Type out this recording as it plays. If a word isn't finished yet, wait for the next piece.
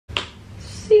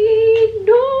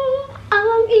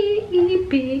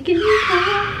Baby, can you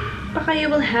tell? Baka you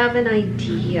will have an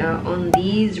idea on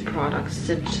these products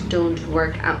that don't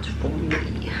work out for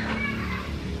me.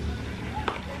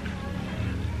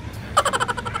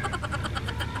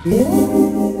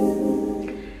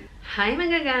 Hi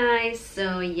mga guys,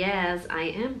 so yes,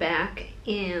 I am back,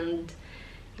 and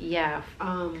yeah,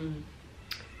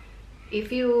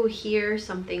 if you hear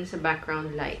something sa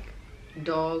background like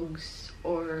dogs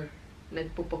or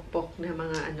nagpupukpok na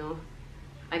mga ano,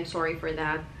 I'm sorry for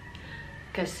that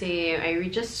kasi I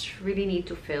just really need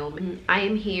to film. I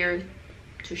am here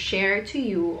to share to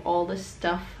you all the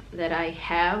stuff that I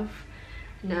have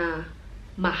na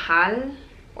mahal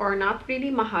or not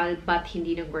really mahal but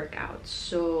hindi nag-work out.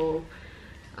 So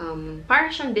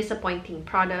para siyang disappointing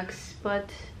products,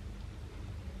 but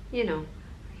you know,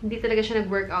 hindi talaga siya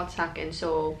nag-work out sa akin.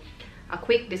 So a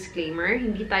quick disclaimer,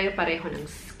 hindi tayo pareho ng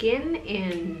skin,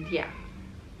 and yeah.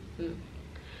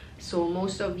 So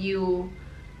most of you,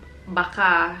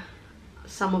 baka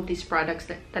some of these products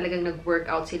talagang nag-work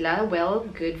out sila, well,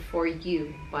 good for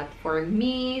you. But for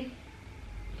me,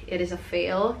 it is a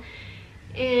fail.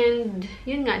 And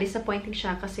yun nga, disappointing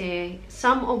siya kasi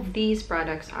some of these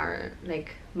products are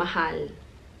like mahal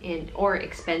and or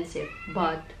expensive,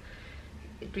 but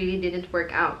it really didn't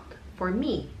work out for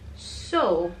me.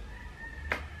 So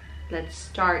let's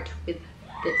start with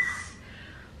this.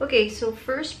 Okay, so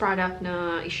first product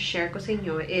na i-share ko sa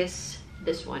inyo is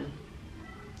this one.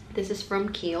 This is from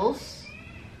Kiehls.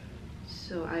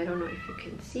 So I don't know if you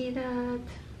can see that.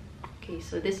 Okay,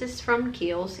 so this is from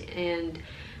Kiehls, and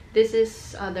this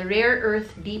is the Rare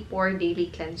Earth Deep Pore Daily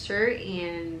Cleanser,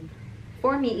 and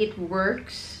for me it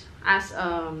works as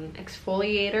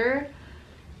exfoliator.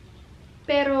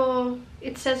 Pero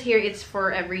it says here it's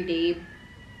for everyday.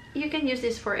 You can use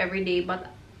this for everyday, but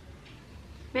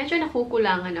medyo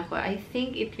nakukulangan ako. I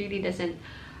think it really doesn't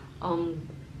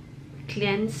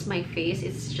cleanse my face.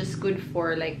 It's just good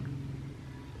for like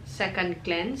second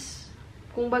cleanse,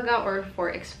 kumbaga, or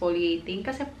for exfoliating.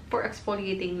 Kasi for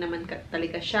exfoliating naman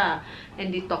talaga siya,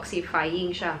 and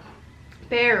detoxifying siya.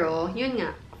 Pero, yun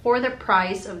nga, for the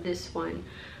price of this one,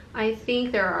 I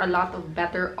think there are a lot of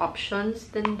better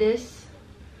options than this.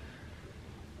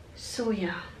 So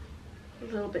yeah,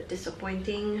 a little bit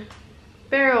disappointing.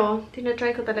 Pero,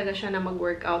 tinatry ko talaga siya na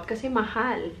mag-workout kasi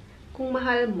mahal. Kung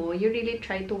mahal mo, you really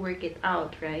try to work it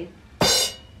out, right?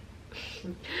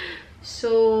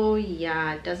 So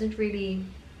yeah, it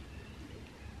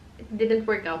didn't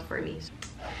work out for me.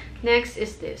 Next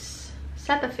is this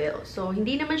Cetaphil. So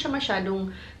hindi naman siya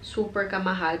masyadong super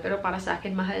kamahal, pero para sa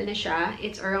akin mahal na siya.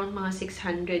 It's around mga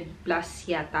 600 plus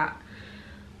yata,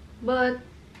 but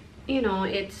you know,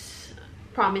 it's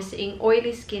promising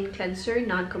oily skin cleanser,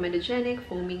 non-comedogenic,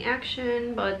 foaming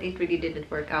action, but it really didn't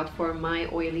work out for my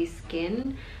oily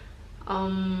skin.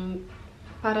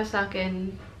 Para sa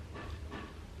akin,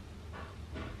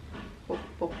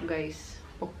 pok guys,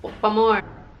 pok pa more.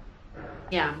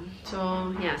 Yeah,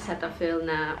 so yeah, Cetaphil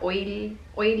na oily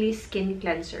skin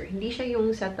cleanser. Hindi siya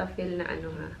yung Cetaphil na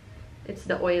ano ha. It's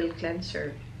the oil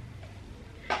cleanser.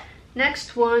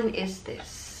 Next one is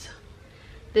this.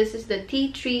 This is the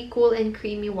Tea Tree Cool and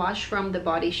Creamy Wash from the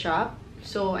Body Shop.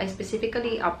 So I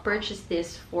specifically purchased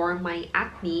this for my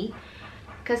acne.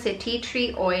 Kasi tea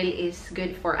tree oil is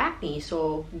good for acne,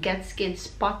 so get skin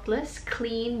spotless,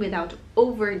 clean without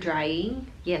over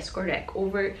drying. Yes, correct.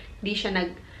 Di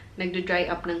siya nagdo-dry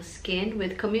up ng skin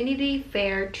with community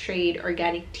fair trade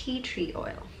organic tea tree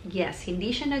oil. Yes,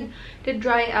 hindi siya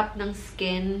nagdo-dry up ng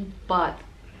skin, but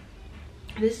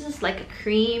this is like a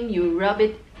cream. You rub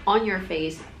it on your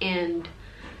face, and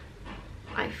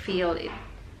I feel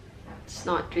it's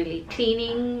not really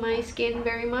cleaning my skin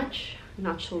very much.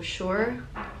 Not so sure.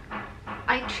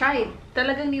 I tried.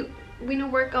 Talagang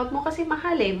wino-workout mo kasi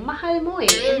mahal eh. Mahal mo eh.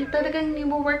 And talagang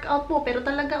workout mo. Pero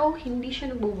talaga, hindi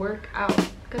siya nagwo-workout.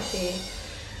 Kasi,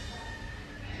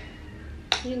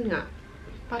 yun nga.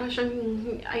 Para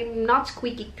siyang, I'm not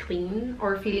squeaky clean.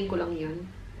 Or feeling ko lang yun.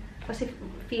 Kasi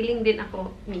feeling din ako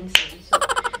minsan. So,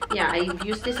 yeah, I've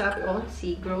used this up. Oh,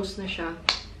 see, gross na siya.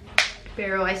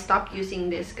 Pero I stopped using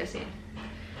this kasi,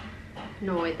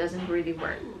 no, it doesn't really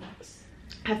work.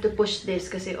 I have to push this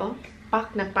kasi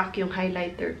pak na pak yung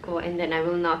highlighter ko, and then I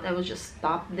will just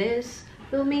stop this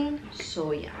filming. So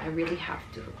yeah, I really have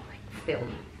to like film.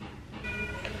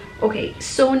 Okay,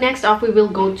 so next off we will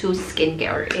go to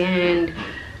skincare, and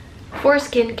for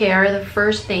skincare, the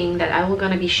first thing that I will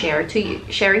gonna be sharing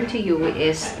to you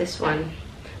is this one.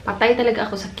 Patay talaga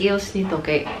ako sa Kiehls nito,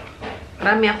 kay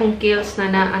marami akong Kiehls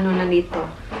na ano na dito.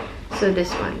 So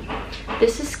this one.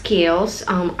 This is Kiehls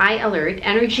Eye Alert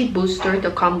Energy Booster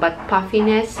to combat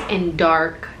puffiness and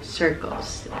dark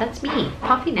circles. That's me,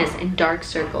 puffiness and dark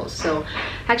circles. So,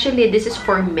 actually, this is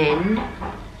for men.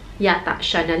 Yata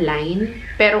siya na line.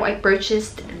 Pero I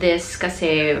purchased this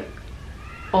kasi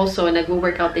also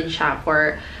nag-workout din siya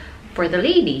for the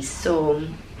ladies. So,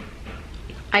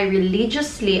 I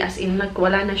religiously, as in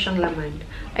wala na siyang laman,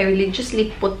 I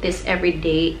religiously put this every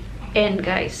day. And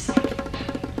guys,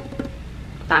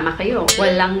 tama kayo,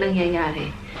 walang nangyayari.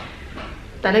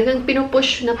 Talagang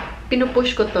pinupush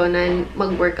ko to na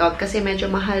mag-workout kasi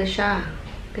medyo mahal siya.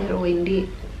 Pero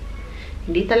hindi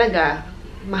talaga.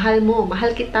 Mahal mo,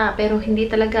 mahal kita, pero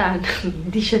hindi talaga.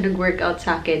 Hindi siya nag-workout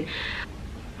sa akin.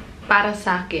 Para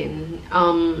sa akin,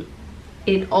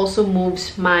 it also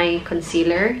moves my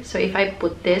concealer. So if I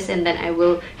put this and then I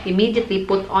will immediately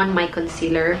put on my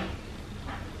concealer,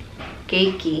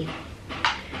 cakey.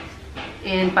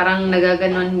 And parang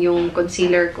nagaganon yung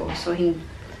concealer ko. So hindi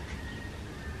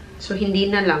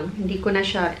na lang. Hindi ko na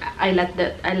siya, I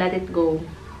let it go.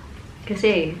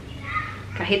 Kasi,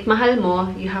 kahit mahal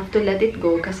mo, you have to let it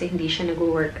go kasi hindi siya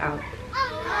nag-work out.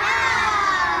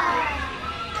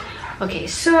 Okay,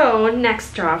 so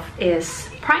next off is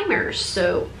primers.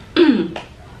 So,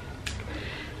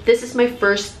 this is my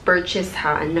first purchase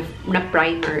na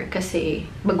primer kasi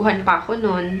baguhan pa ako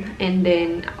nun. And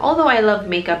then, although I love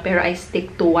makeup, pero I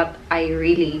stick to what I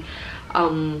really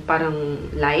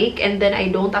parang like. And then, I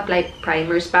don't apply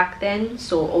primers back then.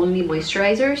 So, only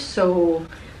moisturizers. So,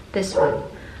 this one.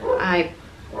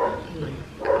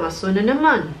 Aso na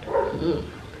naman.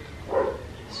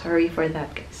 Sorry for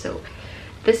that, guys. So,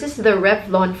 this is the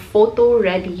Revlon Photo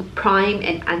Ready Prime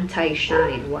and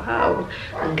Anti-Shine. Wow!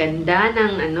 Ang ganda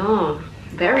ng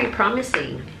very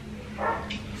promising.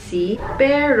 See?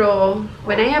 Pero,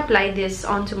 when I apply this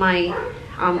onto my,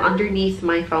 underneath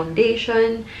my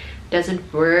foundation, doesn't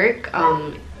work.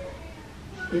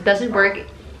 It doesn't work.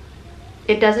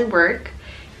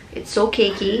 It's so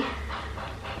cakey.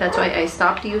 That's why I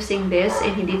stopped using this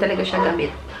and hindi talaga siya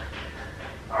gamit.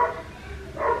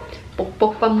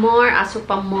 Pukpok pa more, aso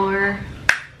pa more.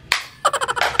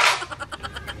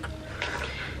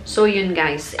 So, yun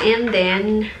guys. And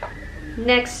then,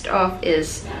 next off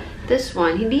is this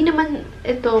one. Hindi naman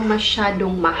ito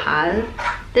masyadong mahal.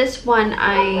 This one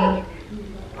ay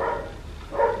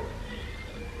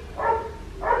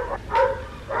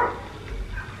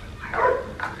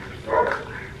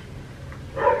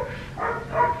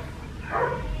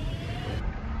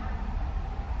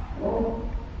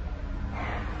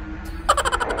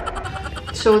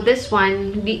so, this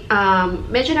one,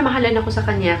 medyo namahalan ako sa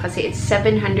kanya kasi it's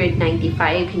 $795.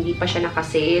 Hindi pa siya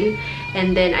naka-sale.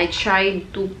 And then, I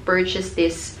tried to purchase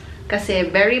this kasi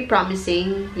very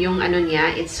promising yung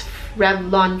niya. It's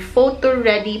Revlon Photo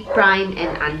Ready Prime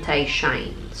and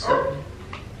Anti-Shine. So,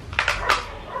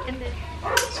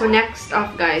 next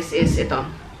off, guys, is ito.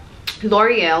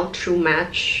 L'Oreal True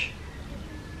Match.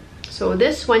 So,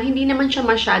 this one, hindi naman siya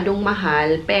masyadong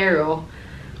mahal, pero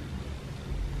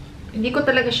hindi ko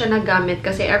talaga siya nagamit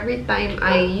kasi every time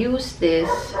I use this,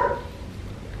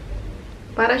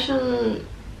 para siyang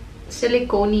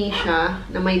silicone siya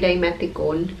na may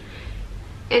dimeticone.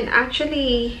 And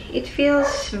actually, it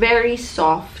feels very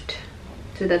soft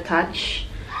to the touch.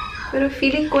 Pero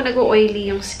feeling ko nag-oily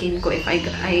yung skin ko if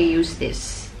I use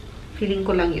this. Feeling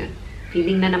ko lang yun.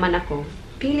 Feeling na naman ako.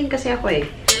 Feeling kasi ako eh.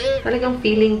 Talagang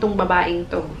feeling tong babaeng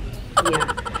to.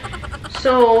 Yeah.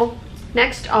 So,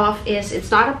 next off is,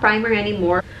 it's not a primer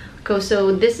anymore.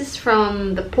 So, this is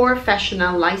from the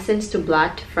Professional License to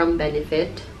Blot from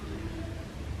Benefit.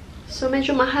 So,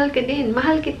 medyo mahal ka din.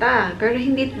 Mahal kita. Pero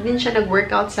hindi din siya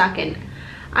nag-workout sa akin.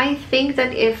 I think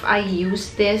that if I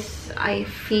use this, I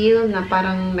feel na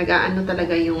parang nag-aano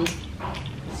talaga yung,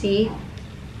 see?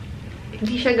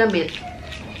 Hindi siya gamit.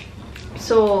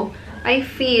 So, I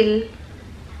feel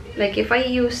like if I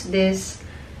use this,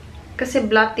 kasi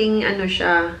blotting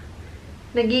siya,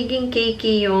 nagiging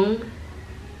cakey yung.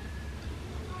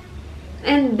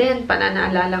 And then, pala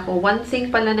naalala ko, one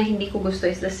thing pala na hindi ko gusto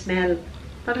is the smell.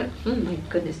 Para, oh my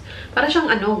goodness. Para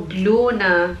siyang glue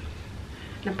na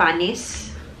panis.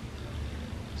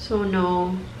 So,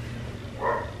 no.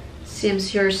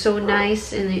 Seems you're so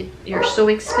nice and you're so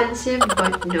expensive,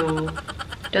 but no.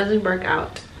 Doesn't work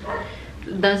out.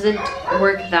 Doesn't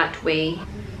work that way.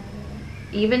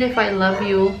 Even if I love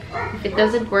you, if it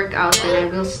doesn't work out, then I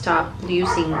will stop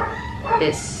using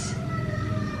this.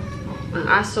 Ang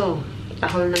aso,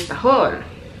 tahol ng tahol.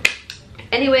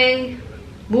 Anyway,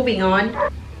 moving on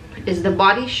is the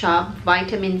Body Shop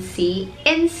Vitamin C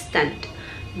Instant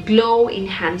Glow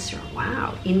Enhancer.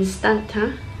 Wow, instant,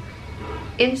 huh?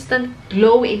 instant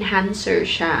glow enhancer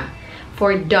siya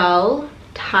for dull,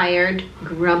 tired,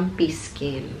 grumpy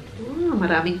skin.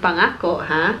 Maraming pangako,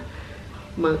 ha?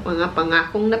 Mga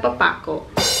pangakong napapako.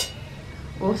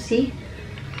 Oh, see?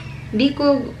 Di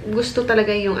ko gusto talaga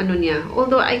yung ano niya.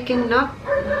 Although I cannot...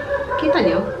 Kita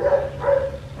nyo?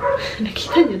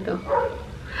 Nakita nyo to?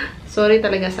 Sorry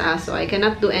talaga sa aso. I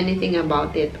cannot do anything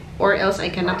about it. Or else I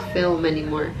cannot film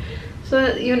anymore.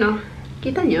 So, you know,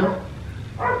 kita nyo?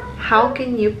 How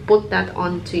can you put that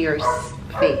onto your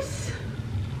face?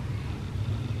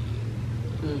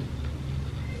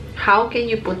 How can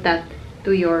you put that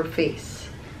to your face?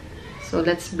 So,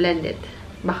 let's blend it.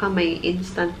 Baka may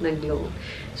instant na glow.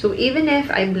 So, even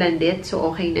if I blend it, so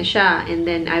okay na siya. And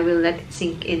then, I will let it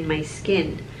sink in my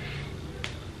skin.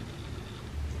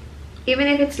 Even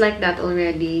if it's like that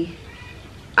already,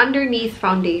 underneath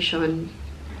foundation,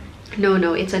 no,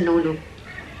 it's a no.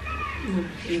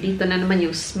 Dito na naman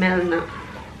yung smell na,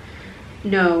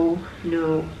 no.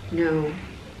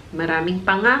 Maraming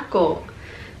pangako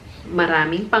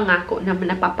na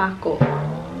napapako.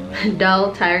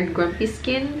 Dull, tired, grumpy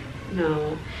skin,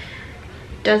 no.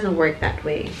 Doesn't work that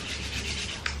way.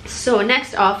 So,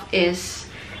 next off is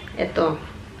ito.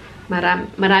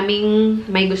 Maraming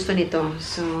may gusto nito.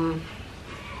 So,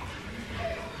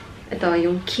 ito,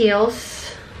 yung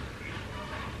Kiehls.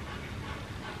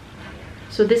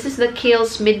 So, this is the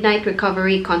Kiehls Midnight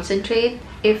Recovery Concentrate.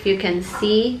 If you can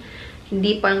see,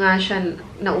 hindi pa nga siya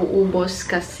nauubos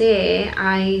kasi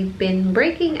I've been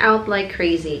breaking out like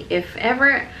crazy. If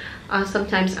ever,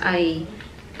 sometimes I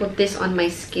put this on my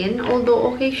skin.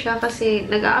 Although, okay siya kasi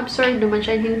nag-a-absorb naman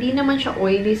siya. Hindi naman siya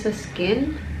oily sa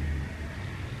skin.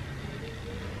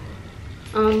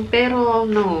 Pero,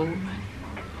 no.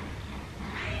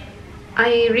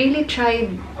 I really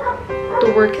tried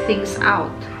to work things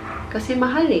out. Kasi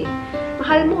mahal eh.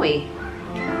 Mahal mo eh.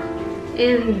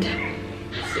 And,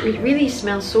 it really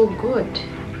smells so good.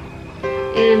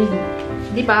 And,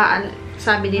 di ba,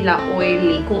 sabi nila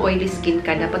oily. Kung oily skin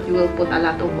ka, dapat you will put a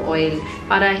lot of oil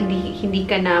para hindi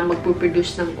ka na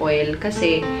magpo-produce ng oil.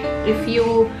 Kasi, if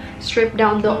you strip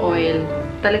down the oil,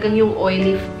 talagang yung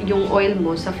oil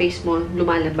mo sa face mo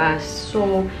lumalabas.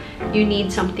 So, you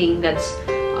need something that's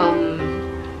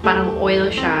parang oil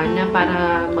siya na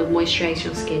para mag-moisturize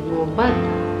yung skin mo. But,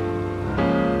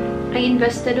 I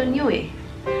invested on you eh.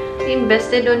 I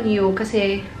invested on you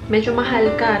kasi medyo mahal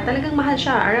ka. Talagang mahal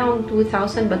siya. Around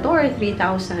 2,000 ba to or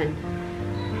 3,000?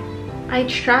 I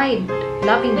tried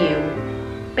loving you.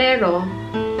 Pero,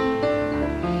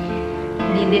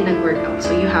 hindi din nag-workout.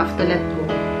 So, you have to let go.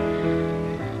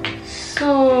 So,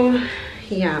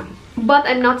 yeah. But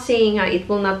I'm not saying it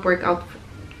will not work out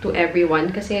to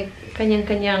everyone kasi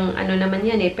kanyang-kanyang ano naman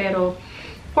yan eh. Pero,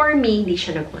 for me, hindi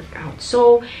siya nag-workout.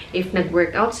 So, if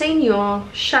nag-workout sa inyo,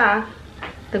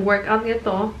 nag-workout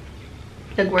nito,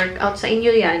 nag-workout sa inyo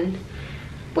yan,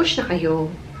 push na kayo.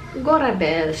 Go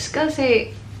rebels. Kasi,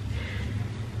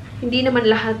 hindi naman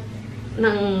lahat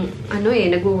ng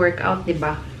nag-workout,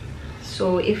 diba?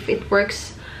 So, if it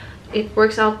works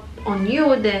out on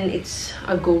you, then it's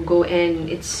a go-go and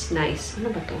it's nice. Ano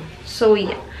ba to? So,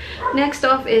 yeah. Next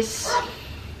off is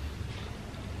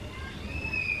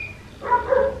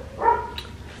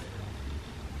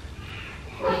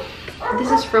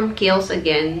this is from Kiehls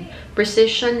again.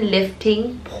 Precision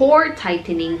Lifting Pore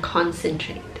Tightening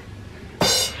Concentrate.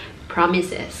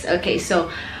 Promises. Okay, so,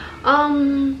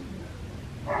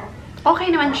 okay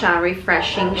naman siya.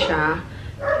 Refreshing siya.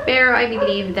 Pero I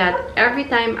believe that every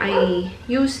time I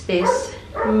use this,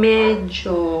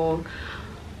 medyo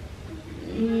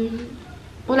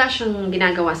wala siyang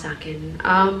ginagawa sa akin.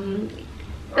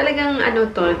 Talagang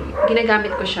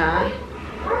ginagamit ko siya.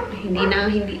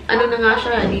 Ano na nga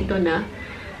siya, dito na.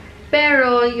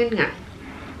 Pero, yun nga.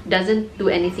 Doesn't do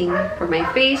anything for my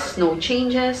face. No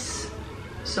changes.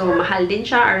 So, mahal din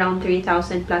siya. Around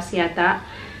 3,000 plus yata.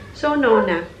 So, no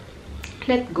na.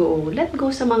 Let go. Let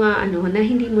go sa mga na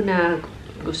hindi mo na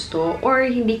gusto or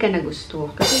hindi ka na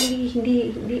gusto. Kasi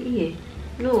hindi eh.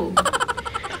 No.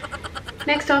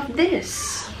 Next off,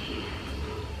 this.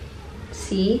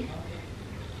 See?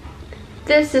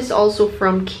 This is also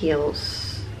from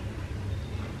Kiehls.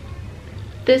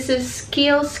 This is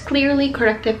Kiehls Clearly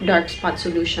Corrective Dark Spot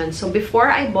Solution. So before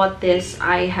I bought this,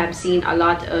 I have seen a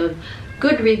lot of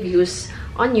good reviews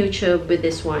on YouTube with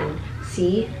this one.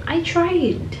 See? I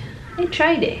tried it.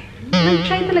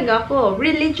 Nag-try talaga ako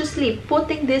religiously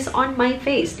putting this on my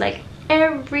face like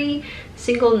every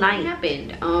single night. What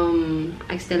happened?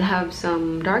 I still have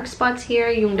some dark spots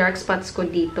here. Yung dark spots ko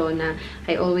dito na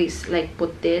I always like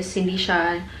put this. Hindi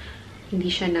siya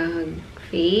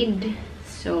nag-fade.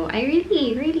 So I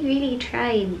really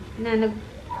tried na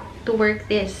to work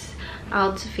this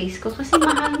out sa face ko kasi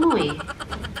mahal mo eh.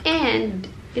 And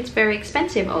it's very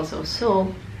expensive also.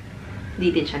 So,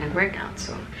 di din siya nag-workout.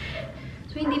 So,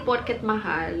 hindi porket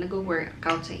mahal,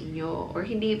 nag-workout sa inyo. Or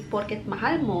hindi porket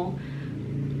mahal mo,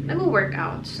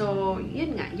 nag-workout. So,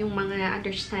 yun nga, yung mga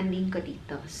understanding ko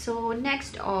dito. So,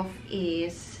 next off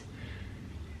is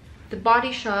the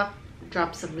Body Shop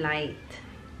Drops of Light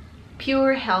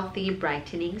Pure Healthy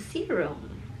Brightening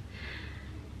Serum.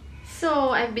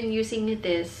 So, I've been using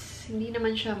this. Hindi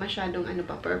naman siya masyadong ano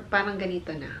pa, parang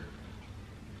ganito na.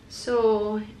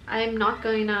 So, I'm not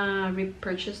gonna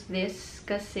repurchase this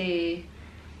kasi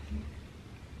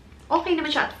okay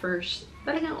naman siya at first.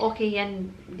 Talagang okay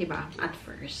yan, di ba? At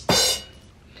first.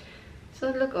 So,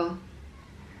 look, oh.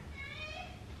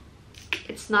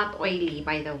 It's not oily,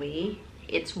 by the way.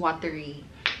 It's watery.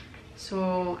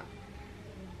 So,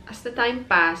 as the time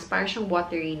pass, parang siyang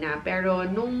watery na. Pero,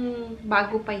 nung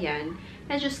bago pa yan,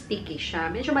 medyo sticky siya.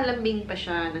 Medyo malambing pa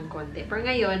siya ng konti. Pero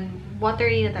ngayon,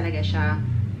 watery na talaga siya.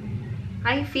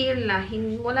 I feel na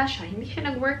wala siya. Hindi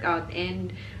siya nag-workout. And,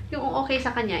 yung okay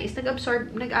sa kanya is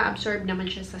nag-a-absorb naman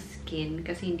siya sa skin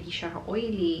kasi hindi siya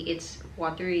oily, it's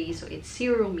watery, so it's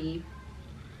serumy.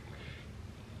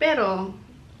 Pero,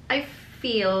 I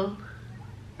feel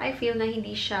na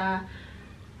hindi siya,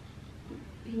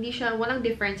 walang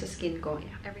difference sa skin ko.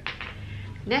 Yeah,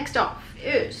 next off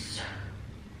is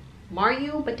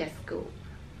Mario Badescu.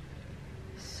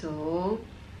 So,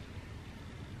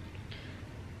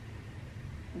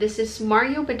 this is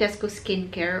Mario Badescu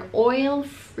Skincare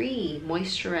Oil-Free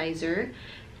Moisturizer,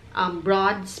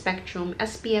 Broad Spectrum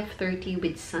SPF 30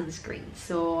 with Sunscreen.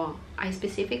 So, I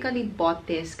specifically bought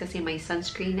this kasi may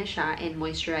sunscreen na siya and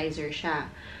moisturizer siya.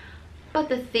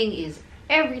 But the thing is,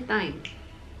 every time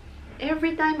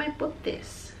I put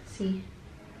this, see?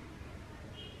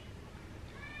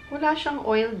 Wala siyang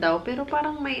oil daw, pero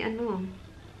parang may ano.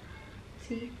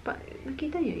 See?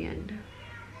 Nakita niyo yan?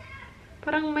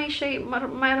 Parang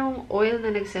mayroong oil na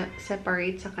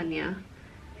nag-separate sa kanya.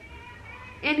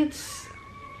 And it's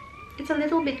a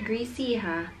little bit greasy,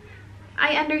 ha?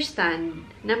 I understand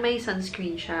na may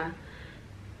sunscreen siya.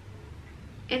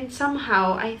 And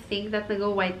somehow, I think that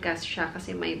nag-white cast siya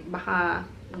kasi baka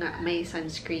may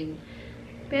sunscreen.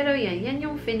 Pero yan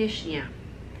yung finish niya.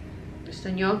 Gusto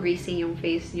nyo, greasy yung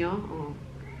face nyo? Oh.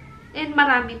 And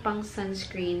marami pang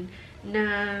sunscreen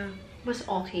na mas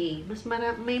okay. Mas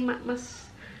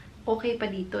okay pa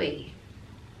dito eh.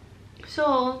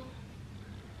 So,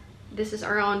 this is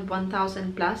around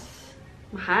 1,000 plus.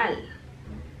 Mahal.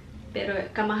 Pero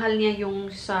kamahal niya yung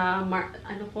sa,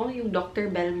 yung Dr.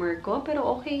 Belmer ko. Pero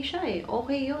okay siya eh.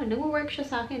 Okay yun. Nag-work siya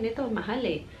sa akin. Ito, mahal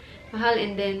eh. Mahal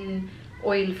and then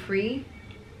oil-free.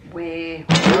 So,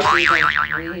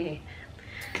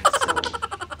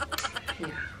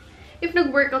 yeah. If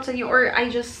nag-workout sa inyo or I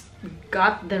just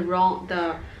got a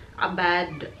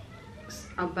bad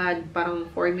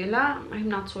parang formula, I'm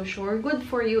not so sure. Good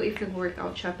for you if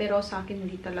nag-workout siya, pero sa akin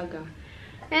hindi talaga.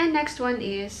 And next one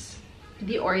is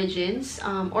the Origins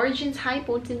High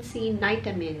Potency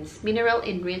Vitamins Mineral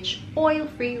Enriched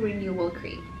Oil-Free Renewal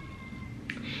Cream.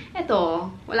 Ito,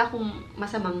 wala akong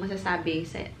masamang masasabi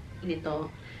sa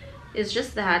nito. It's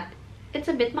just that it's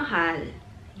a bit mahal.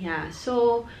 Yeah,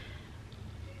 so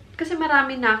kasi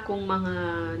marami na akong mga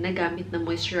nagamit na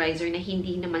moisturizer na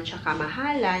hindi naman siya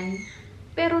kamahalan,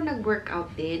 pero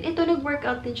nag-workout din. Ito,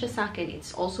 nag-workout din siya sa akin.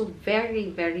 It's also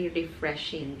very, very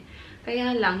refreshing.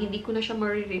 Kaya lang, hindi ko na siya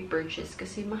ma-repurchase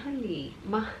kasi mahal eh.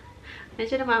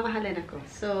 Medyo namamahalan ako.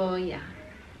 So, yeah.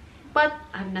 But,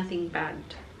 I have nothing bad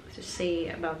to say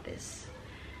about this.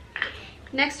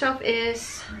 Next up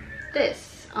is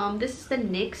this. This is the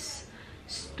NYX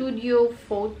Studio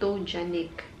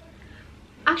Photogenic.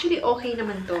 Actually, okay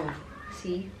naman to.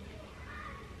 See?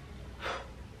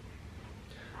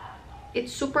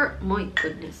 It's super... My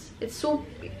goodness. It's so...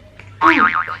 Oh my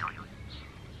God.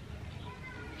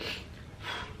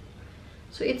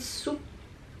 So, it's super...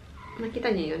 Nakita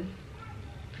niyo yun?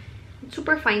 It's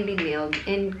super finely nailed.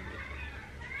 And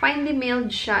finely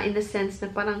nailed siya in the sense na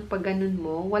parang pag ganun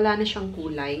mo, wala na siyang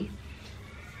kulay.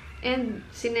 And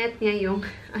sinet niya yung,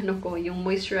 yung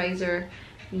moisturizer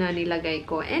na nilagay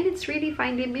ko. And it's really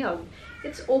finely milled.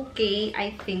 It's okay,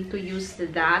 I think, to use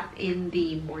that in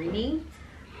the morning.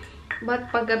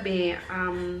 But paggabi,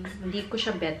 hindi ko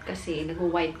siya bet kasi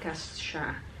nag-white cast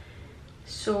siya.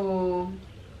 So,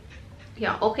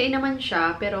 yeah, okay naman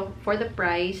siya. Pero for the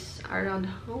price, around,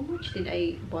 how much did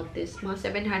I bought this? Mga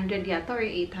 700 yata or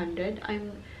 800?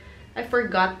 I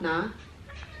forgot na.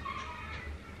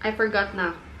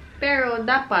 Pero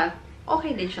dapat,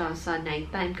 okay din siya sa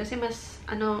nighttime. Kasi mas,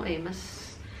 mas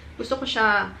gusto ko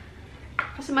siya,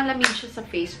 Kasi malamig siya sa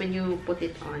face when you put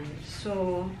it on.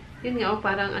 So, yun nga,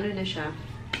 parang ano na siya.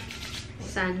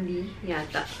 Sandy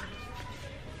yata.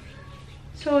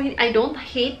 So, I don't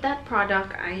hate that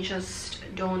product. I just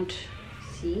don't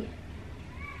see.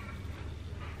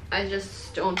 I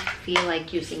just don't feel like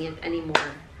using it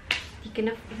anymore.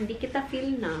 Hindi kita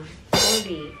feel na.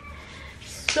 Sorry.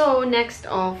 So, next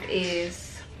off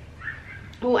is...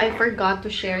 Oh, I forgot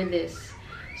to share this.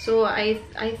 So, I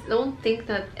don't think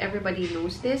that everybody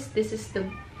knows this. This is the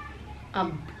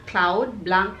Cloud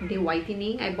Blank Day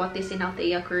Whitening. I bought this in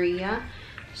Althea, Korea.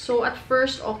 So, at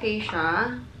first, okay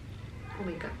siya. Oh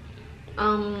my god.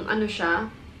 Ano siya?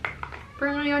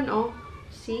 Pero ngayon, oh.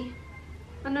 See?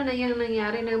 Ano na yung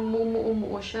nangyari?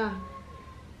 Namumuo siya.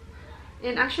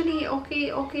 And actually,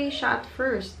 okay siya at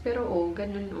first. Pero, oh,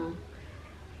 ganun, oh.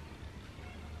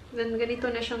 Then, ganito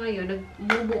na siya ngayon.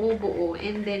 Nagmubuo-buo.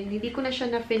 And then, hindi ko na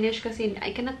siya na-finish kasi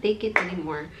I cannot take it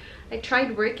anymore. I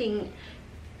tried working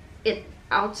it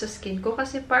out sa skin ko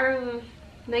kasi parang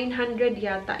 900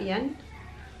 yata yan.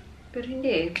 Pero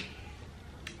hindi eh.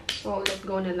 So, let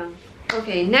go na lang.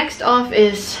 Okay, next off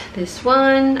is this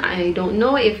one. I don't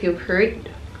know if you've heard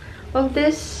of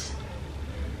this.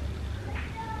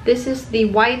 This is the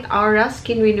White Aura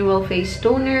Skin Renewal Face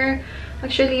Toner.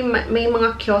 Actually, may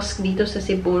mga kiosk dito sa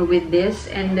Cebu with this.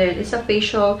 And then, it's a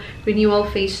facial renewal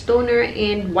face toner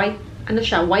and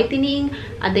whitening,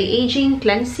 anti-aging,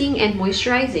 cleansing, and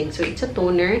moisturizing. So, it's a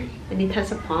toner and it has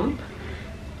a pump.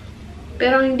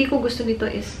 Pero, hindi ko gusto nito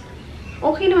is,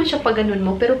 okay naman siya pag ganun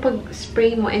mo. Pero, pag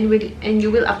spray mo and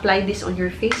you will apply this on your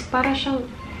face, para siyang,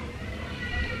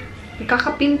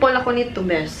 kakapimple ako nito,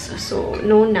 bes. So,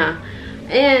 no na.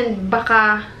 And,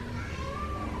 baka,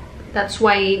 that's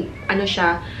why, ano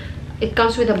siya, it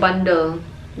comes with a bundle.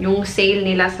 Yung sale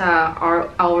nila sa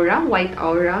Aura, White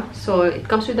Aura. So, it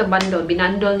comes with a bundle.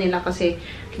 Binundle nila kasi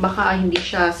baka hindi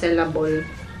siya sellable.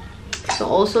 So,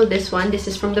 also this one. This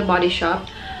is from the Body Shop.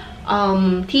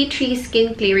 Tea Tree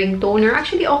Skin Clearing Toner.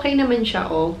 Actually, okay naman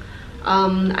siya, oh.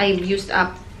 I've used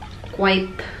up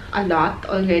quite a lot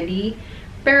already.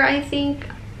 Pero I think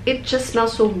it just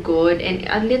smells so good and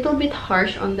a little bit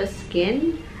harsh on the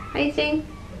skin, I think.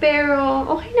 Pero,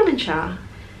 okay naman siya.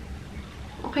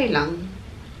 Okay lang.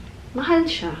 Mahal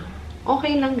siya.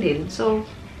 Okay lang din. So,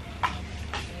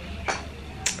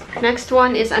 next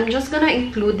one is, I'm just gonna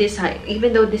include this,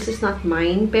 even though this is not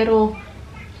mine. Pero,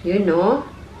 you know,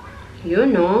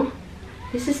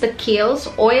 this is the Kiehls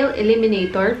Oil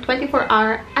Eliminator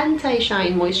 24-hour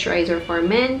Anti-Shine Moisturizer for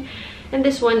Men. And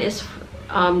this one is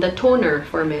the toner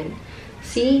for men.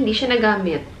 See, hindi siya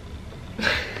nagamit.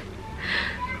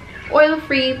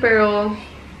 Oil-free, pero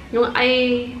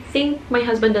I think my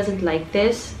husband doesn't like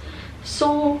this.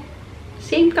 So,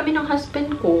 same kami ng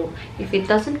husband ko. If it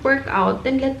doesn't work out,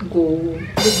 then let go.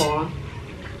 Diba?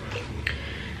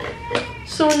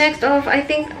 So, next off, I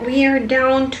think we are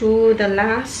down to the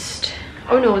last.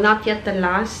 Oh no, not yet the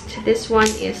last. This one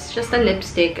is just a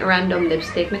lipstick, a random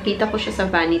lipstick. Nakita ko siya sa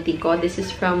vanity ko. This is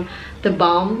from the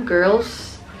Balm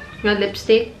Girls na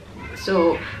lipstick.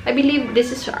 So, I believe this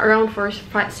is around for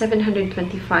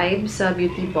 725 sa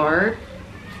beauty bar.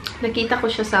 Nakita ko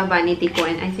siya sa vanity ko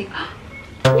and I think,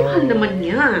 mahal naman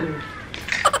yan.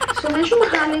 So, medyo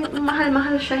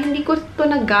mahal-mahal siya. Hindi ko ito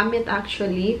nagamit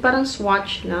actually. Parang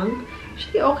swatch lang.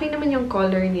 Actually, okay naman yung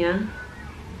color niya.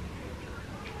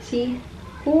 See?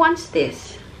 Who wants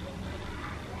this?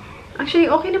 Actually,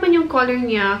 okay naman yung color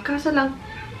niya. Kaso lang,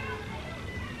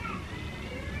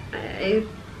 I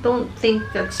don't think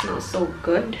that smells so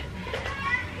good.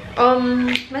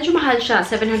 Medyo mahal siya.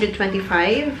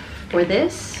 725 for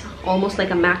this. Almost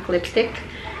like a MAC lipstick.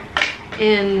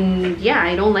 And yeah,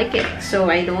 I don't like it. So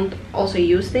I don't also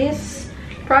use this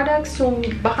product. So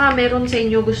baka meron sa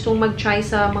inyo gustong mag-try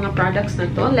sa mga products na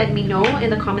to. Let me know in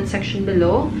the comment section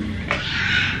below.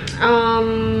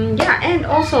 Yeah, and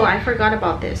also I forgot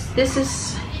about this. This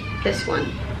is this one.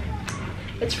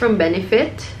 It's from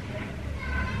Benefit.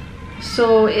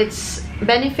 So, it's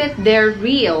Benefit Their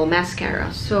Real Mascara.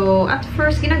 So, at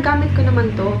first, ginagamit ko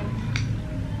naman to.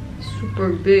 Super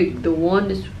big. The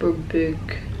one is super big.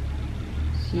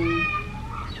 See?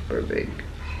 Super big.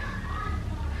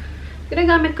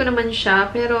 Ginagamit ko naman siya.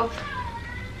 Pero,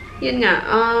 yun nga.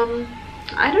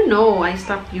 I don't know. I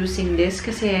stopped using this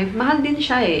kasi mahal din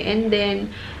siya eh. And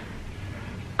then,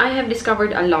 I have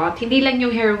discovered a lot. Hindi lang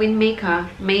yung heroin make ha.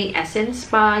 May Essence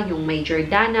pa, yung may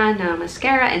Jordana na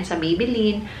mascara, and sa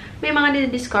Maybelline. May mga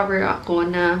na-discover ako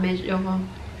na medyo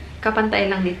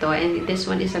kapantay lang nito. And this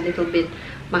one is a little bit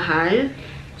mahal.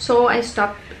 So, I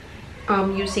stopped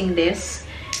using this.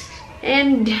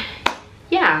 And,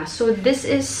 yeah. So, this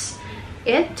is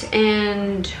it.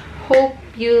 And, hope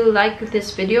you like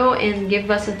this video and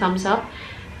give us a thumbs up.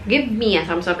 Give me a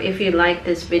thumbs up if you like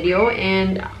this video.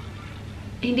 And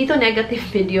hindi to negative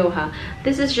video ha.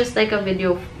 This is just like a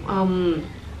video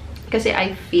kasi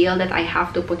I feel that I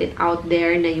have to put it out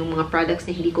there na yung mga products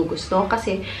na hindi ko gusto.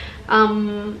 Kasi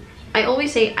I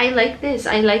always say, I like this,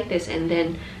 and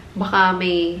then baka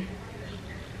may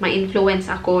influence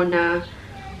ako na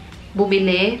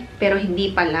bumili pero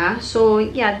hindi pala. So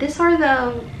yeah, these are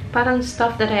the parang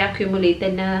stuff that I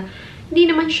accumulated na hindi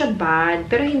naman siya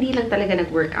bad, pero hindi lang talaga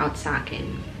nag-workout sa akin.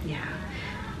 Yeah.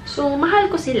 So,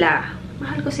 mahal ko sila.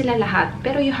 Mahal ko sila lahat.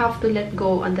 Pero you have to let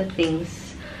go on things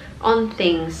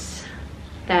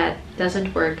that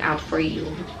doesn't work out for you.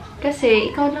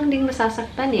 Kasi, ikaw lang din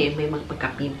masasaktan eh. May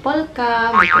magpagka-pimple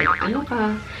ka, ano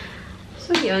ka.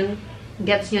 So, yun.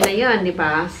 Gets nyo na yun, di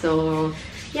ba? So,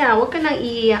 yeah, wag ka nang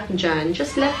iiyak dyan.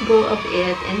 Just let go of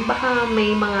it. And baka may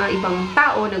mga ibang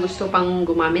tao na gusto pang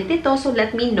gumamit nito. So,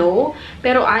 let me know.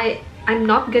 Pero I'm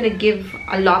not gonna give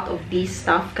a lot of these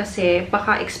stuff kasi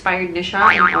baka expired na siya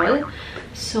and all.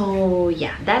 So,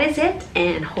 yeah, that is it.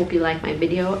 And hope you like my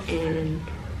video. And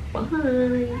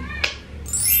bye!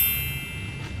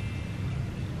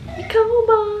 Ikaw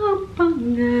ba ang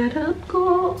pangarap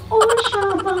ko? O siya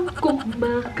bang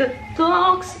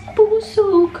kumakatok sa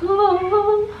puso ko?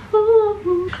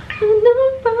 Ano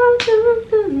ba ang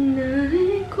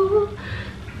tanay ko?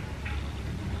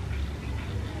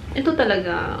 Ito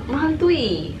talaga, mahal to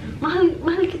eh. Mahal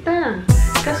kita.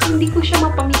 Kasi hindi ko siya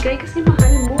mapamigay kasi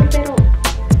mahal mo.